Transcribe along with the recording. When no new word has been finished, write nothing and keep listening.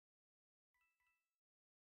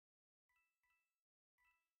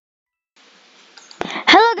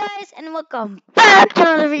and welcome back to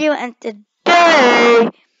another video. And today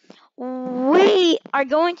we are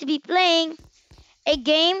going to be playing a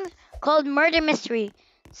game called Murder Mystery.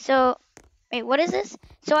 So, wait, what is this?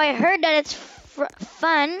 So I heard that it's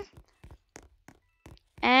fun,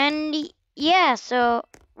 and yeah, so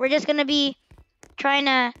we're just gonna be trying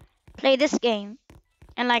to play this game,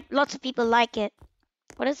 and like lots of people like it.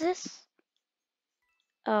 What is this?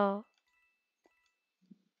 Oh,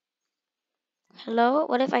 hello.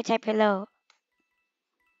 What if I type hello?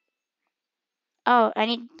 Oh, I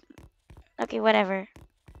need. Okay, whatever.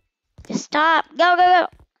 Just stop. Go, go, go.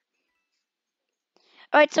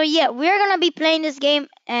 Alright, so yeah, we're gonna be playing this game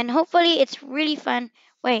and hopefully it's really fun.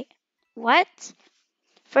 Wait, what?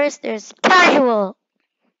 First there's casual,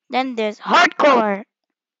 then there's hardcore.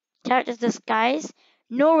 Characters disguise,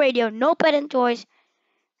 no radio, no pet and toys.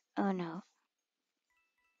 Oh no.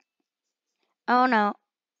 Oh no.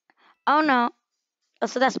 Oh no. Oh,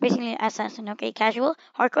 so that's basically assassin, okay? Casual,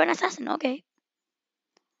 hardcore, and assassin, okay.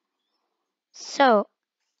 So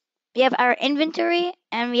we have our inventory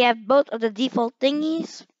and we have both of the default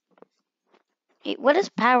thingies. Wait, what is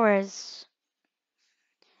powers?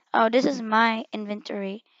 Oh, this is my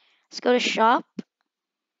inventory. Let's go to shop.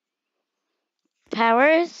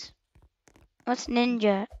 Powers. What's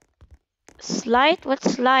ninja? Slight?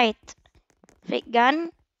 What's slight? Fake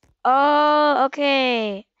gun? Oh,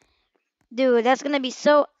 okay. Dude, that's gonna be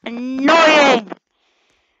so annoying.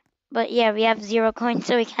 But yeah, we have 0 coins,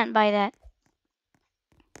 so we can't buy that.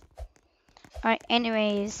 Alright,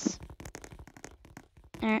 anyways.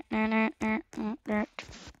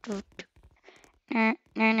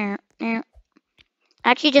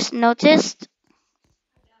 Actually just noticed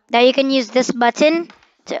that you can use this button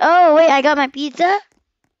to... Oh, wait, I got my pizza?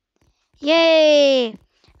 Yay!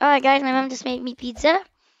 Alright guys, my mom just made me pizza.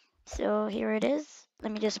 So here it is.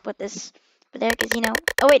 Let me just put this over there because, you know...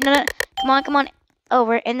 Oh wait, no, no. Come on, come on. Oh,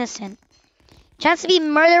 we're innocent. Chance to be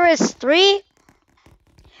murderous 3?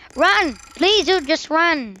 Run! Please, dude, just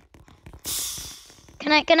run.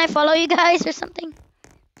 Can I follow you guys or something?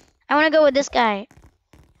 I want to go with this guy.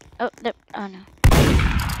 Oh, oh no.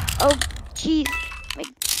 Oh, jeez. My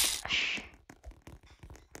gosh.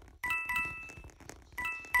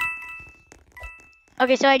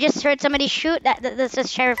 Okay, so I just heard somebody shoot. That's the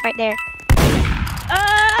sheriff right there.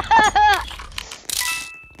 Ah!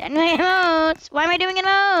 And my emotes. Why am I doing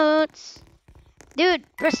emotes? Dude,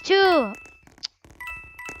 press 2.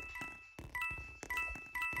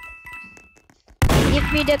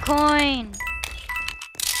 Give me the coin.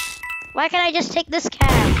 Why can't I just take this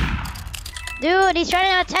cash? Dude, he's trying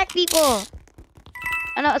to attack people.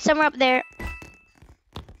 Oh no, it's somewhere up there.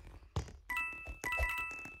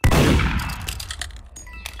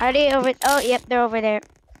 Are they over? Oh, yep, they're over there.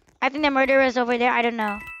 I think the murderer is over there. I don't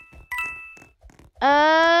know.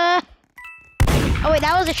 Oh wait,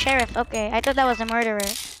 that was a sheriff. Okay, I thought that was a murderer.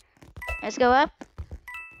 Let's go up.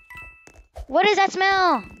 What is that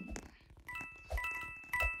smell?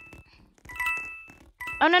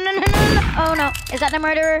 Oh no no no no no! Oh no, is that the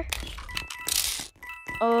murderer?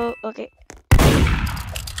 Oh, okay.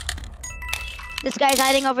 This guy's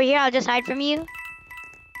hiding over here. I'll just hide from you.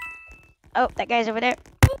 Oh, that guy's over there.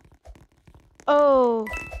 Oh,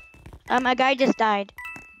 a guy just died.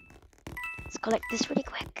 Let's collect this really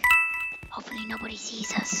quick. Hopefully nobody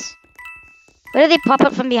sees us. What if they pop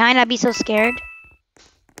up from behind? I'd be so scared.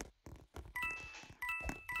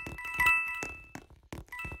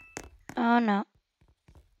 Oh no.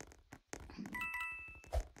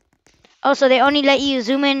 Oh, so they only let you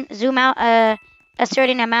zoom in, zoom out a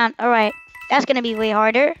certain amount. Alright, that's gonna be way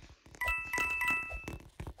harder.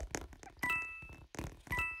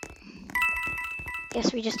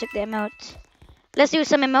 Guess we just took the emote. Let's do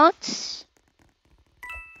some emotes.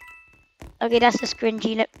 Okay, that's just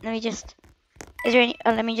cringy. Let me just... Is there any...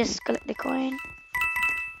 Oh, let me just collect the coin.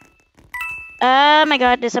 Oh my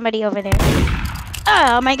god, there's somebody over there.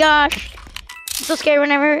 Oh my gosh. I'm so scared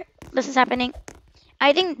whenever this is happening.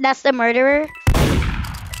 I think that's the murderer.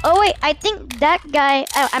 Oh wait, I think that guy...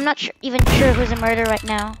 I'm not even sure who's the murderer right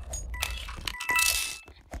now.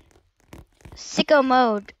 Sicko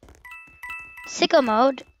mode. Sicko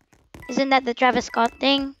mode? Isn't that the Travis Scott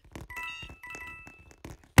thing?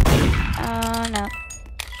 Oh no.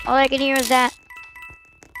 All I can hear is that.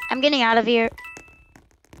 I'm getting out of here.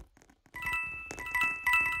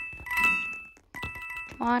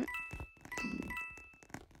 Come on.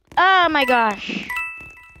 Oh my gosh.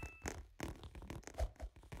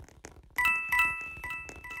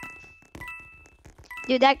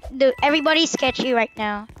 Dude, everybody's sketchy right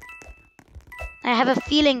now. I have a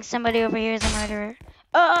feeling somebody over here is a murderer.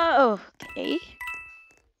 Oh, okay.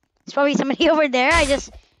 It's probably somebody over there. I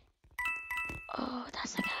just Oh,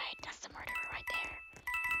 that's the guy. That's the murderer right there.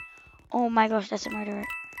 Oh my gosh, that's the murderer.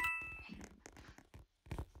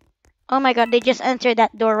 Oh my god, they just entered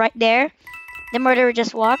that door right there. The murderer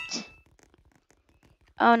just walked.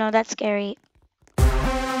 Oh no, that's scary.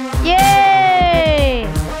 Yay!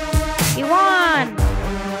 We won!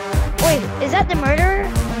 Wait, is that the murderer?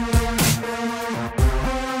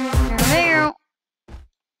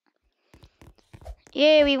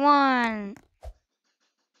 Yay, we won!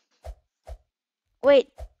 Wait,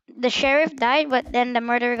 the sheriff died, but then the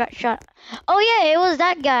murderer got shot. Oh yeah, it was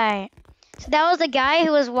that guy. So that was the guy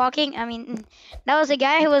who was walking. That was the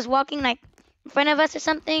guy who was walking like in front of us or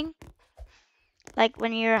something. Like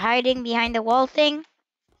when you're hiding behind the wall thing.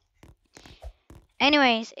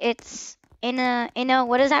 Anyways, it's in a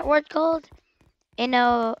what is that word called? In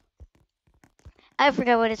a I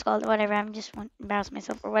forgot what it's called. Whatever. I'm just want to embarrass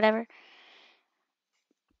myself or whatever.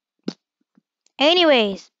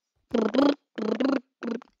 Anyways, so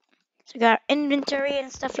we got inventory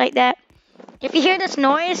and stuff like that. If you hear this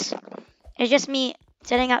noise, it's just me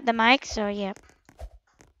setting up the mic. So yeah.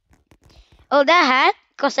 Oh, that hat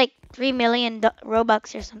cost like 3 million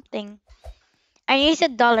Robux or something. I need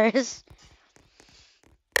said dollars.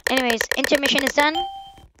 Anyways, intermission is done.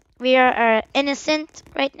 We are innocent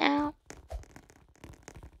right now.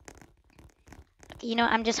 You know,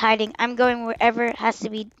 I'm just hiding. I'm going wherever it has to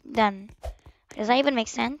be done. Does that even make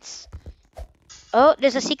sense? Oh,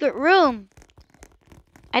 there's a secret room.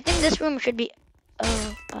 I think this room should be.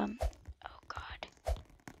 Oh God.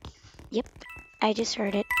 Yep, I just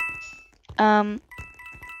heard it. Oh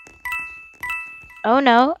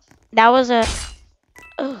no, that was a.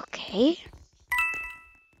 Okay.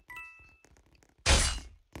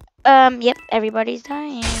 Yep, everybody's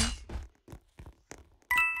dying.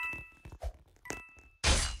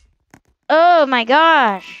 Oh my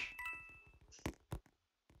gosh.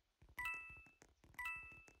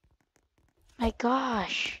 My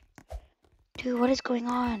gosh. Dude, what is going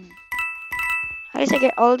on? How does I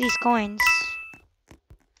get all these coins?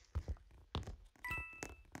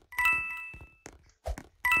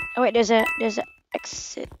 Oh wait, there's a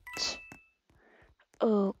exit.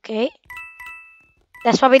 Okay.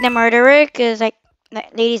 That's probably the murderer, cause like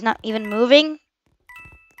that lady's not even moving.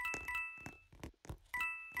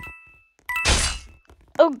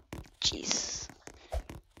 Oh, jeez.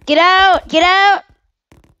 Get out! Get out!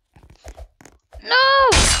 No!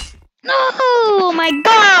 No! My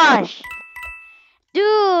gosh!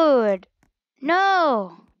 Dude!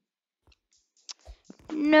 No!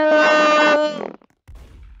 No! Oh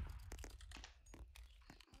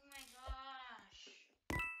my gosh.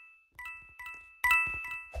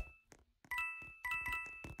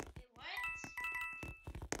 Wait, what?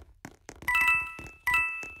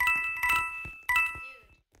 Dude,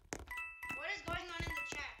 what is going on in the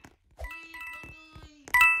chat?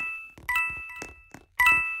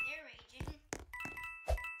 They're raging.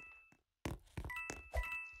 Gonna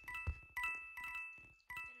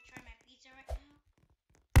try my pizza right now.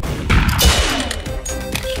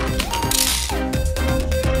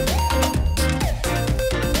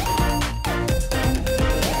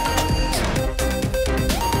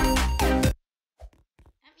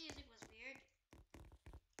 That music was weird.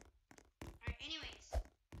 Alright, anyways.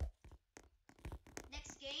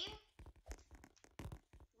 Next game,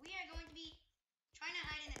 we are going to be trying to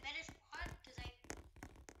hide in a better spot because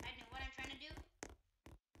I know what I'm trying to do.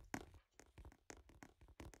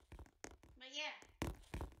 But yeah,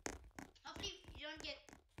 hopefully you don't get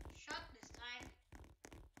shot this time.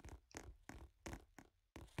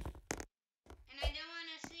 And I don't want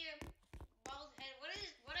to see your bald head.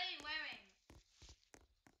 What are you wearing?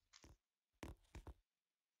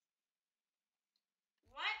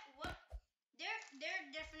 What? What? They're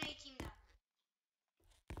definitely teamed up.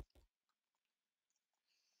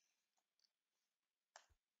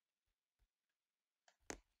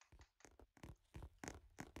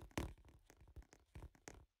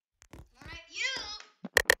 Alright, you.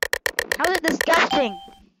 How is it disgusting?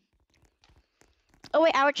 Oh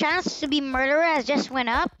wait, our chance to be murderer has just went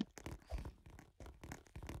up.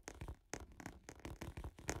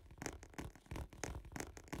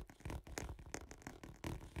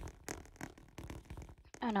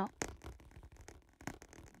 Oh no.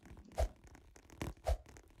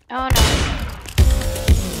 Oh no.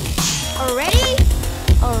 Already?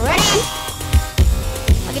 Already?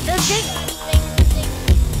 Look at this thing.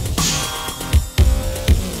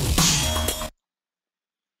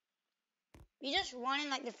 We just won in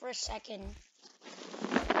like the first second.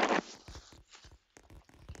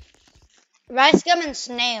 Rice gum and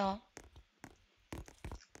snail.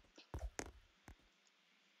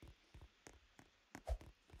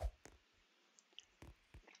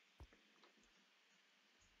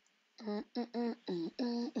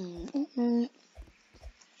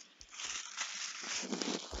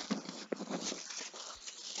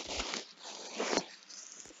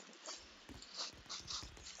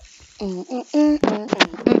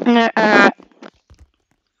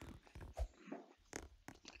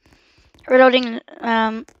 Reloading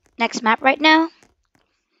next map right now.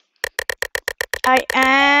 I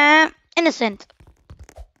am innocent.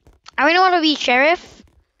 I really want to be sheriff.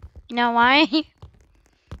 You know why?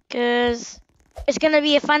 Because it's gonna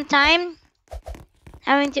be a fun time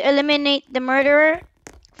having to eliminate the murderer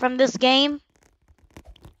from this game.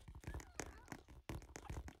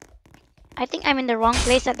 I think I'm in the wrong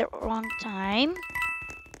place at the wrong time.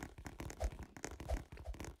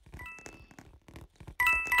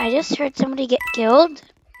 I just heard somebody get killed.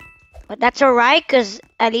 But that's alright, because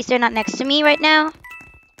at least they're not next to me right now.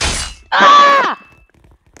 Ah!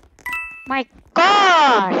 My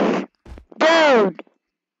gosh! Dude!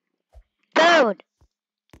 Dude!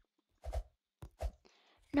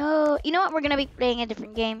 No, you know what? We're gonna be playing a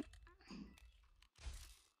different game.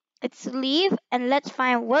 Let's leave and let's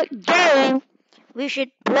find what game we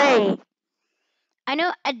should play. I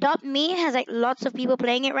know Adopt Me has like lots of people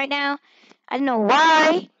playing it right now. I don't know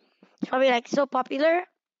why. It's probably like so popular.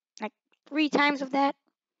 Like 3 times of that.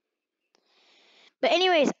 But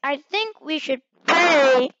anyways, I think we should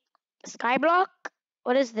play Skyblock.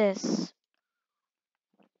 What is this?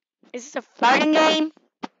 Is this a fighting game?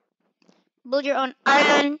 Build your own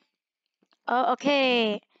island. Oh,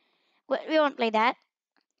 okay. We won't play that.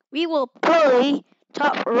 We will play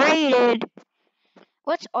top rated.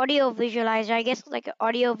 What's audio visualizer? I guess it's like an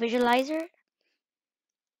audio visualizer.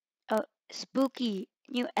 Oh, spooky.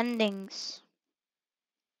 New endings.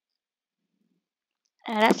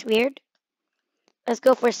 That's weird. Let's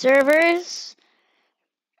go for servers.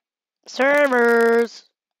 Servers.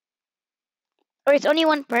 Or it's only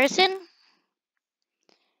one person?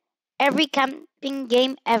 Every camping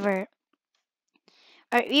game ever.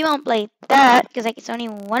 Alright, we won't play that because like it's only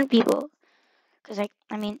one people. Because like,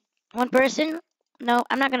 I mean, one person? No,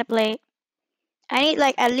 I'm not gonna play. I need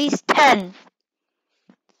like at least 10.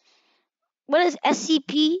 What is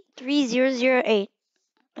SCP-3008?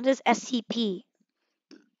 What is SCP?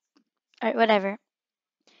 Alright, whatever.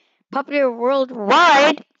 Popular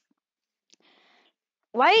worldwide?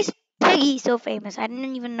 Why is Peggy so famous? I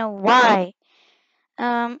didn't even know why.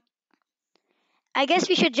 I guess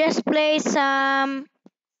we should just play some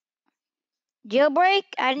Jailbreak?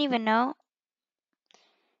 I don't even know.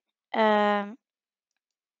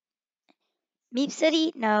 Meep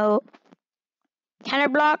City? No.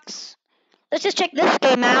 Counterblox? Let's just check this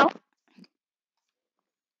game out.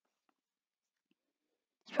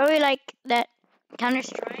 It's probably like that Counter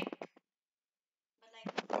Strike, but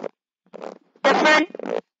like different.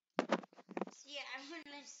 So yeah, I'm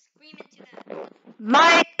gonna scream into the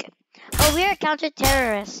mic. Oh, we're a counter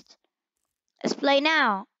terrorist. Let's play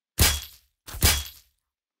now.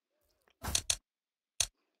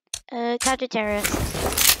 Counter terrorist.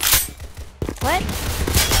 What?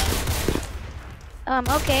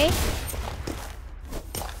 Okay.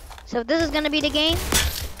 So this is gonna be the game.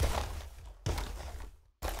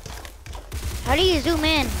 How do you zoom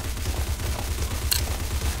in?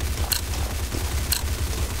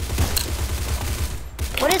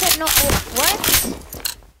 What is it? No. What?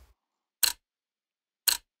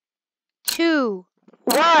 2,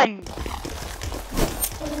 1.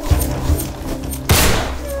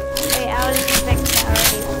 Wait, I was expecting that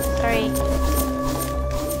already. Sorry.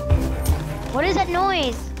 What is that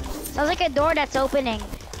noise? Sounds like a door that's opening.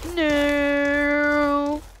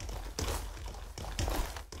 No.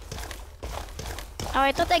 Oh,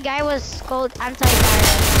 I thought that guy was called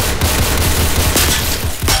antivirus.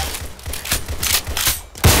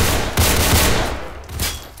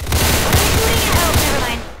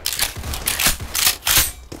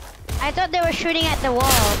 I thought they were shooting at the wall.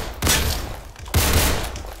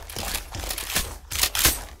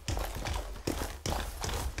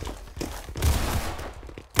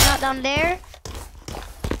 Not down there.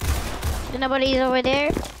 Nobody's over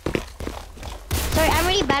there. Sorry, I'm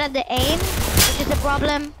really bad at the aim, which is a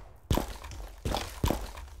problem.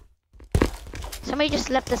 Somebody just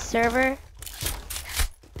left the server.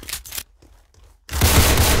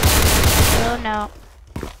 Oh no.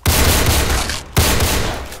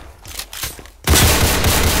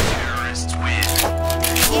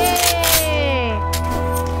 Yay!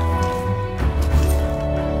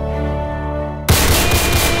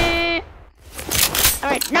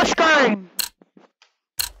 Alright, next game!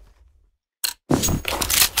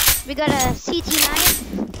 We got a CT knife.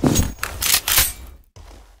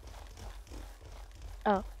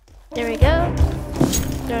 Oh, there we go.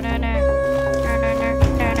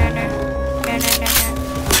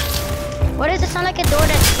 What does it sound like a door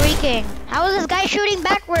that's creaking? How is this guy shooting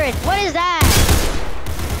backwards? What is that?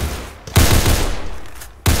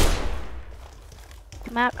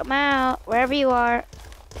 Come out, wherever you are.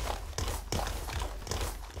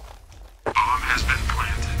 Bomb has been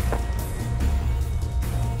planted.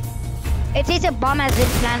 It says a bomb has been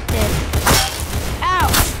planted. Ow!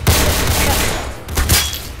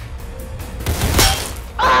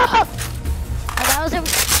 Oh! Oh, that was a...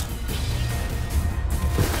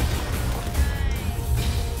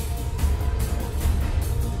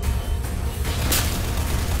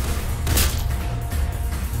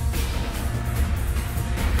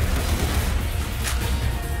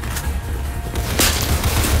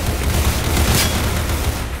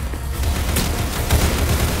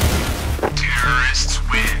 Terrorists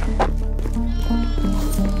win.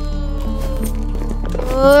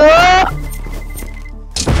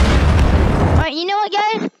 Alright, you know what,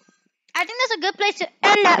 guys? I think that's a good place to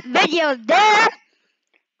end that video there.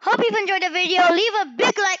 Hope you've enjoyed the video. Leave a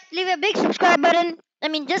big like, leave a big subscribe button. I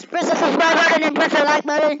mean, just press the subscribe button and press the like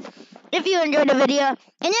button if you enjoyed the video. And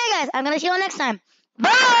yeah, guys, I'm gonna see you all next time.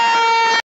 Bye!